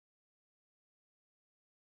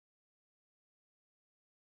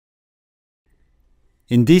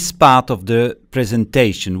In this part of the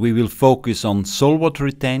presentation, we will focus on soil water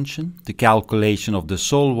retention, the calculation of the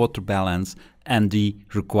soil water balance, and the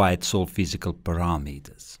required soil physical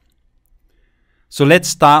parameters. So let's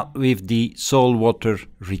start with the soil water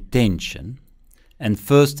retention and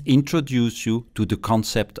first introduce you to the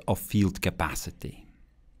concept of field capacity.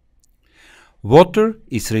 Water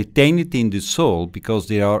is retained in the soil because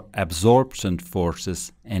there are absorption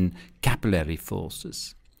forces and capillary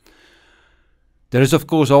forces. There is of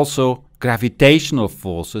course also gravitational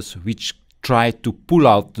forces which try to pull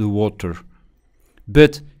out the water.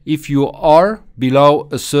 But if you are below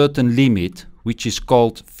a certain limit, which is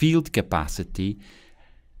called field capacity,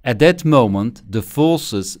 at that moment the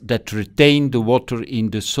forces that retain the water in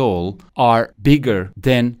the soil are bigger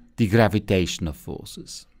than the gravitational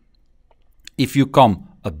forces. If you come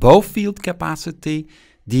above field capacity,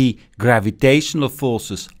 the gravitational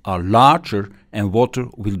forces are larger and water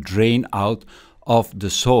will drain out of the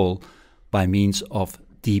soil by means of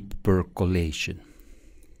deep percolation.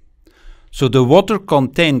 So the water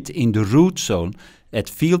content in the root zone at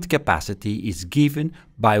field capacity is given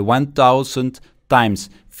by 1000 times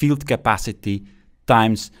field capacity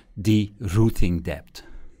times the rooting depth.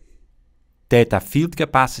 Theta field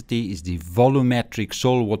capacity is the volumetric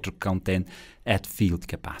soil water content at field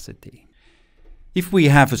capacity. If we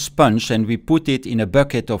have a sponge and we put it in a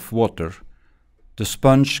bucket of water, the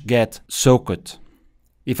sponge gets soaked.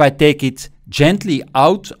 If I take it gently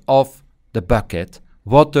out of the bucket,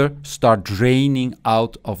 water starts draining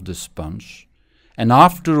out of the sponge. And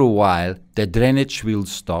after a while, the drainage will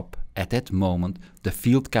stop. At that moment, the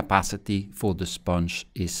field capacity for the sponge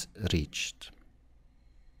is reached.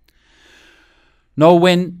 Now,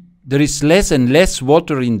 when there is less and less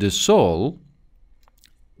water in the soil,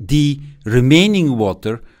 the remaining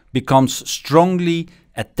water becomes strongly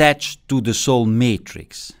attached to the soil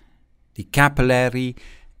matrix. The capillary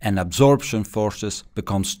and absorption forces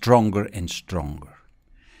become stronger and stronger.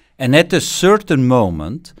 And at a certain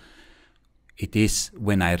moment, it is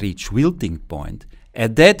when I reach wilting point,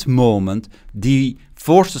 at that moment the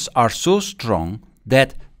forces are so strong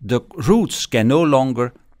that the roots can no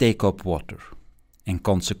longer take up water. And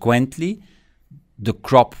consequently, the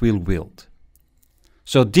crop will wilt.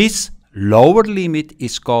 So this lower limit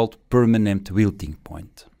is called permanent wilting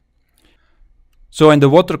point. So and the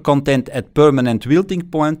water content at permanent wilting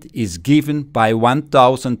point is given by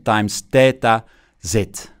 1000 times theta z,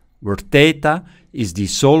 where theta is the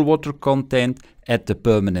soil water content at the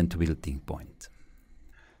permanent wilting point.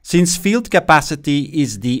 Since field capacity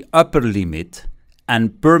is the upper limit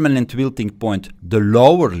and permanent wilting point the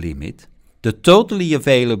lower limit, the totally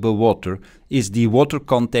available water is the water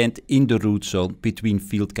content in the root zone between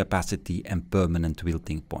field capacity and permanent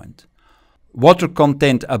wilting point. Water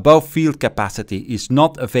content above field capacity is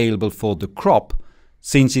not available for the crop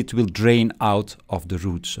since it will drain out of the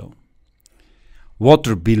root zone.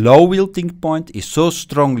 Water below wilting point is so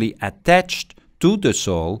strongly attached to the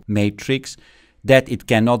soil matrix that it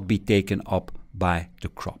cannot be taken up by the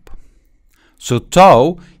crop. So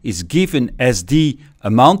tau is given as the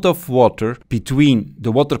amount of water between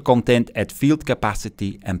the water content at field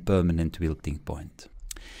capacity and permanent wilting point.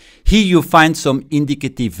 Here you find some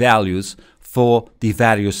indicative values for the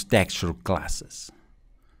various texture classes.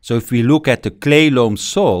 So if we look at the clay loam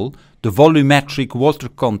soil, the volumetric water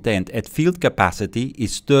content at field capacity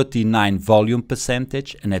is 39 volume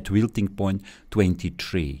percentage and at wilting point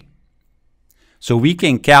 23. So we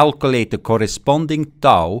can calculate the corresponding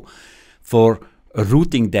tau for a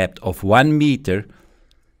rooting depth of 1 meter.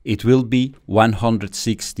 It will be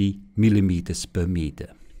 160 millimeters per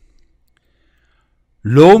meter.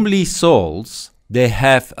 Loamy soils, they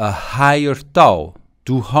have a higher tau,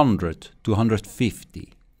 200,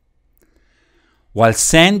 250. While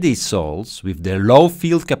sandy soils with their low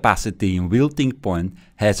field capacity in wilting point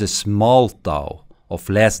has a small tau of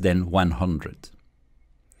less than 100.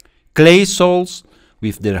 Clay soils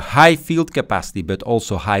with their high field capacity but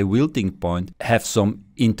also high wilting point have some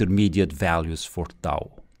intermediate values for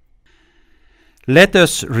tau. Let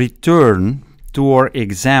us return to our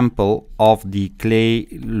example of the clay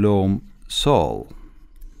loam soil.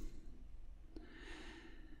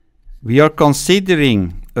 We are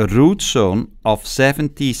considering a root zone of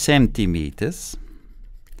 70 centimeters,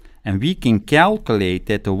 and we can calculate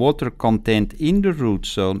that the water content in the root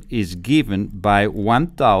zone is given by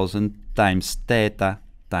 1000 times theta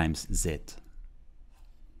times z.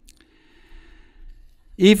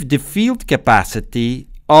 If the field capacity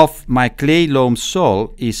of my clay loam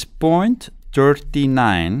soil is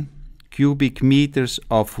 0.39 cubic meters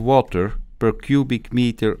of water per cubic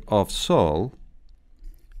meter of soil,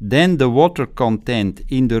 then the water content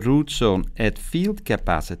in the root zone at field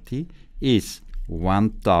capacity is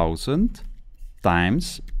 1000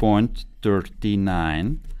 times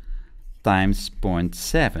 0.39 times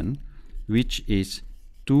 0.7, which is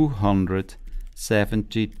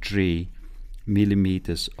 273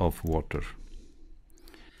 millimeters of water.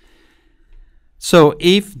 So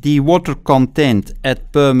if the water content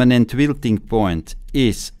at permanent wilting point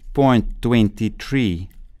is 0.23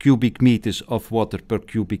 cubic meters of water per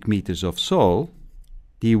cubic meters of soil,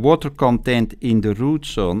 the water content in the root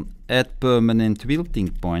zone at permanent wilting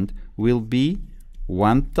point will be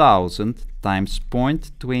 1000 times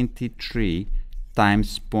 0.23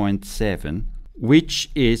 times 0.7, which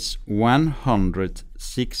is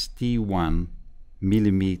 161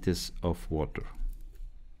 millimeters of water.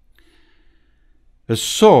 A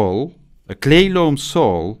soil, a clay loam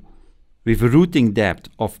soil with a rooting depth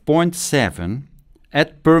of 0.7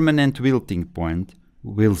 at permanent wilting point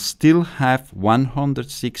will still have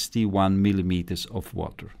 161 millimeters of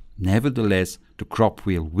water. Nevertheless, the crop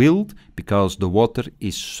will wilt because the water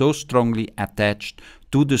is so strongly attached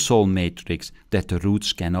to the soil matrix that the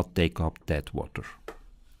roots cannot take up that water.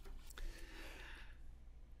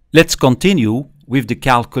 Let's continue with the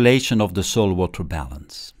calculation of the soil water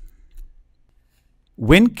balance.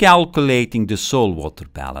 When calculating the soil water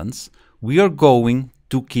balance, we are going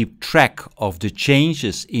to keep track of the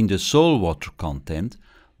changes in the soil water content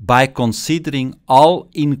by considering all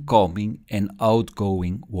incoming and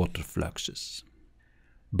outgoing water fluxes.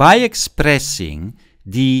 By expressing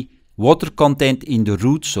the water content in the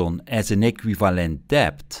root zone as an equivalent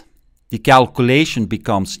depth, the calculation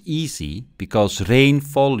becomes easy because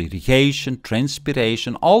rainfall, irrigation,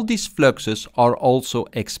 transpiration, all these fluxes are also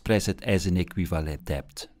expressed as an equivalent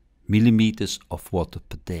depth, millimeters of water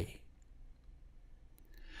per day.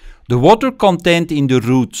 The water content in the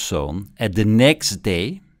root zone at the next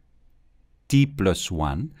day,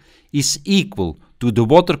 t+1, is equal to the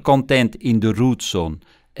water content in the root zone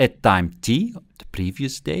at time t, the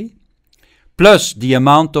previous day, plus the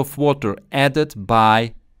amount of water added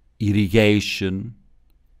by irrigation,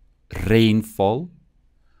 rainfall,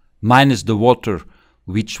 minus the water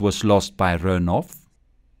which was lost by runoff,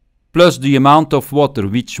 plus the amount of water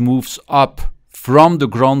which moves up from the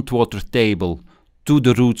groundwater table to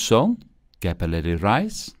the root zone, capillary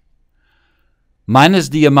rise, minus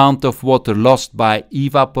the amount of water lost by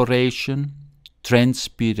evaporation,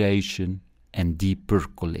 transpiration, and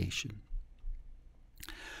depercolation.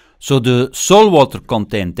 So the soil water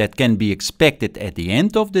content that can be expected at the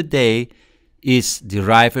end of the day is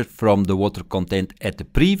derived from the water content at the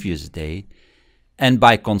previous day and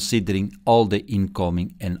by considering all the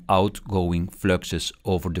incoming and outgoing fluxes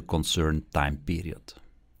over the concerned time period.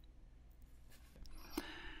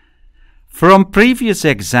 From previous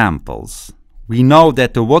examples, we know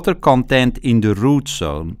that the water content in the root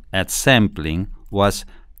zone at sampling was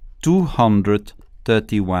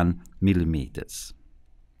 231 millimeters.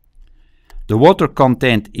 The water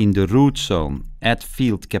content in the root zone at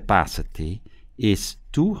field capacity is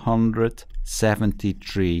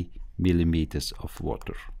 273 millimeters of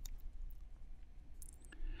water.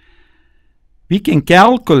 We can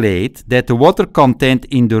calculate that the water content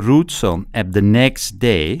in the root zone at the next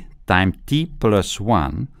day, time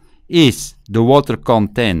t+1, is the water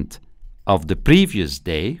content of the previous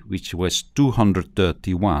day, which was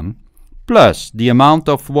 231, plus the amount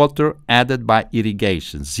of water added by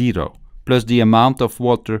irrigation, 0, plus the amount of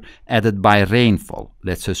water added by rainfall,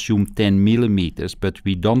 let's assume 10 millimeters, but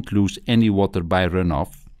we don't lose any water by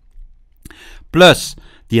runoff, plus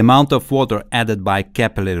the amount of water added by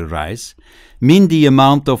capillary rise, mean the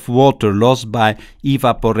amount of water lost by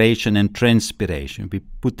evaporation and transpiration, we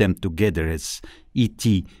put them together as ET,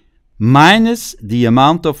 minus the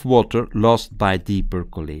amount of water lost by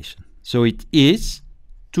depercolation. So it is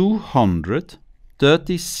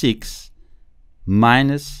 236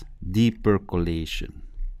 minus depercolation.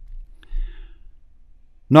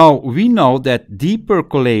 Now we know that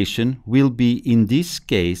depercolation will be in this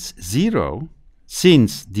case 0,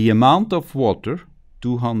 since the amount of water,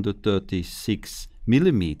 236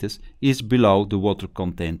 millimeters, is below the water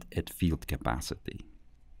content at field capacity.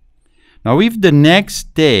 Now if the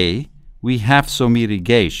next day we have some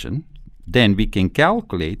irrigation, then we can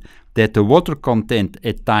calculate that the water content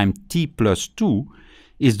at time t+2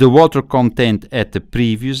 is the water content at the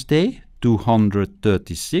previous day,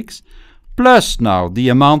 236, plus now the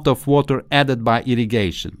amount of water added by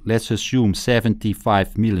irrigation, let's assume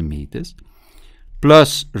 75 millimeters,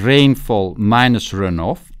 plus rainfall minus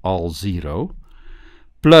runoff, all 0,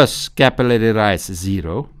 plus capillary rise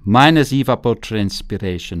 0, minus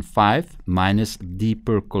evapotranspiration 5, minus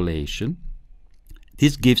depercolation.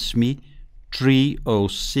 This gives me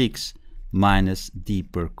 306 minus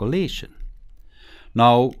depercolation.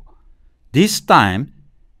 Now, this time,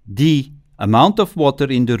 the amount of water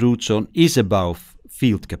in the root zone is above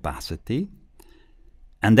field capacity,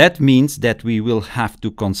 and that means that we will have to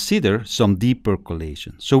consider some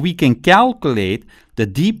depercolation. So we can calculate the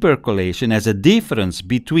depercolation as a difference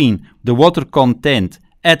between the water content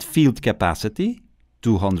at field capacity,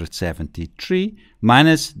 273,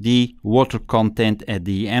 minus the water content at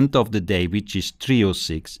the end of the day, which is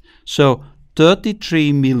 306. So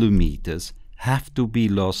 33 millimeters have to be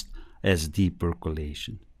lost as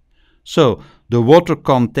depercolation. So the water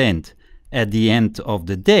content at the end of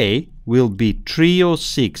the day will be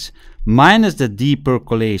 306 minus the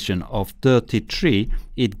depercolation of 33.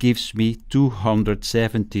 It gives me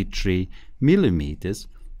 273 millimeters,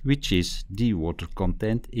 which is the water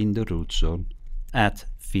content in the root zone at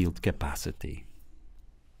field capacity.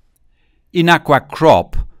 In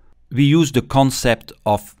AquaCrop, we use the concept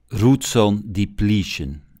of root zone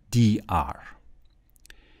depletion, DR.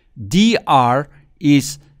 DR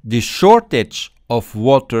is the shortage of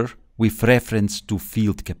water with reference to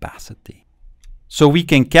field capacity. So we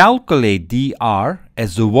can calculate DR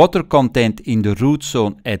as the water content in the root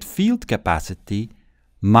zone at field capacity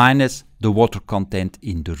minus the water content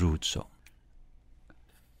in the root zone.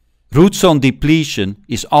 Root zone depletion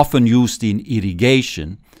is often used in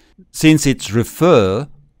irrigation since it refers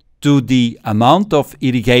to the amount of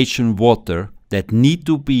irrigation water that need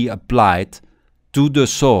to be applied to the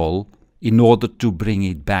soil in order to bring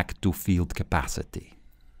it back to field capacity.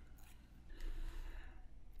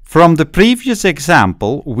 From the previous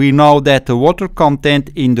example, we know that the water content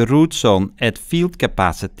in the root zone at field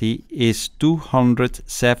capacity is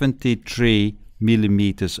 273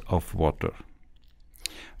 millimeters of water.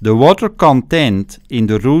 The water content in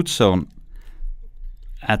the root zone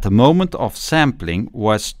at the moment of sampling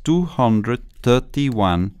was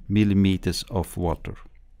 231 millimeters of water.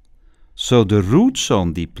 So the root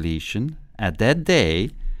zone depletion at that day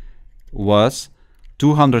was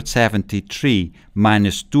 273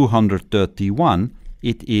 minus 231,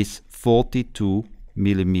 it is 42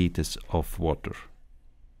 millimeters of water.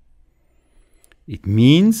 It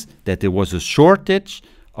means that there was a shortage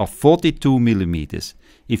of 42 millimeters.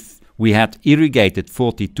 If we had irrigated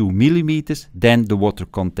 42 millimeters, then the water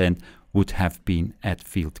content would have been at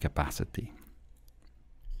field capacity.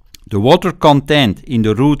 The water content in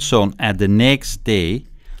the root zone at the next day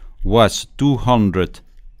was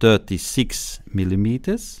 236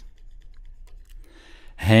 millimeters.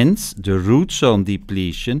 Hence, the root zone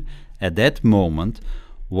depletion at that moment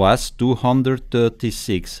was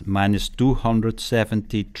 236 minus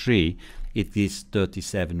 273. It is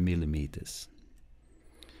 37 millimeters.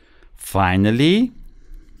 Finally,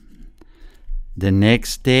 the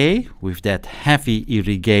next day, with that heavy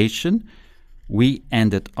irrigation, we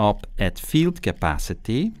ended up at field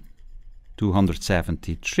capacity,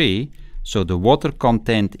 273. So the water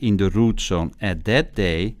content in the root zone at that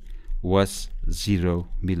day was 0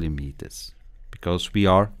 millimeters, because we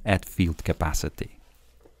are at field capacity.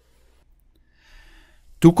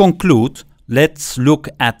 To conclude, let's look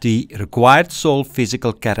at the required soil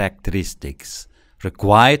physical characteristics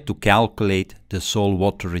required to calculate the soil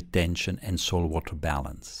water retention and soil water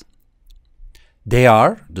balance. They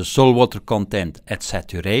are the soil water content at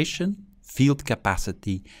saturation, field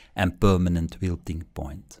capacity, and permanent wilting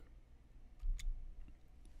point.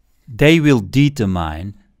 They will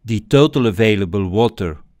determine the total available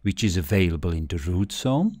water which is available in the root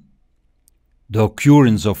zone, the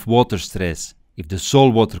occurrence of water stress if the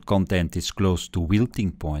soil water content is close to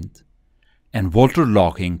wilting point, and water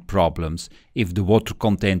logging problems if the water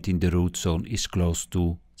content in the root zone is close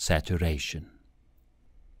to saturation.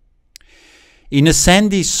 In a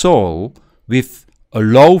sandy soil with a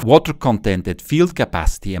low water content at field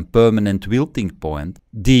capacity and permanent wilting point,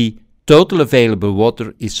 the total available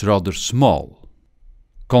water is rather small.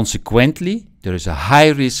 Consequently, there is a high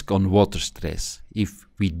risk on water stress if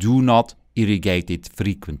we do not irrigate it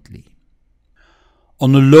frequently.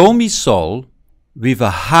 On a loamy soil with a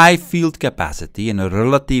high field capacity and a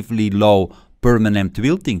relatively low permanent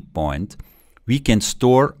wilting point, we can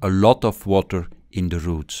store a lot of water in the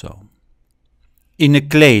root zone. In a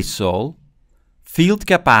clay soil, field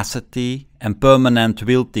capacity and permanent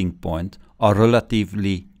wilting point are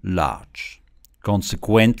relatively large.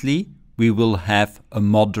 Consequently, we will have a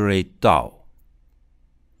moderate tau.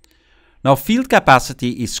 Now, field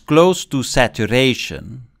capacity is close to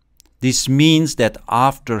saturation. This means that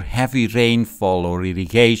after heavy rainfall or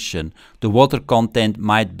irrigation, the water content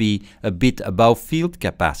might be a bit above field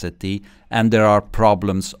capacity and there are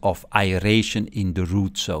problems of aeration in the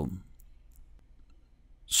root zone.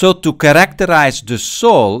 So to characterize the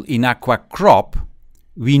soil in AquaCrop,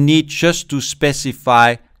 we need just to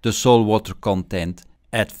specify the soil water content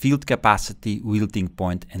at field capacity, wilting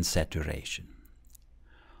point and saturation.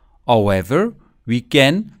 However, we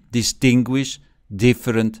can distinguish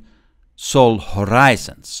different soil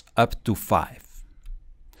horizons, up to 5.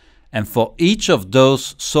 And for each of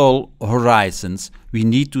those soil horizons, we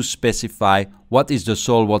need to specify what is the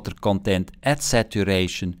soil water content at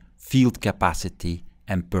saturation, field capacity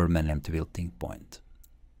and permanent wilting point.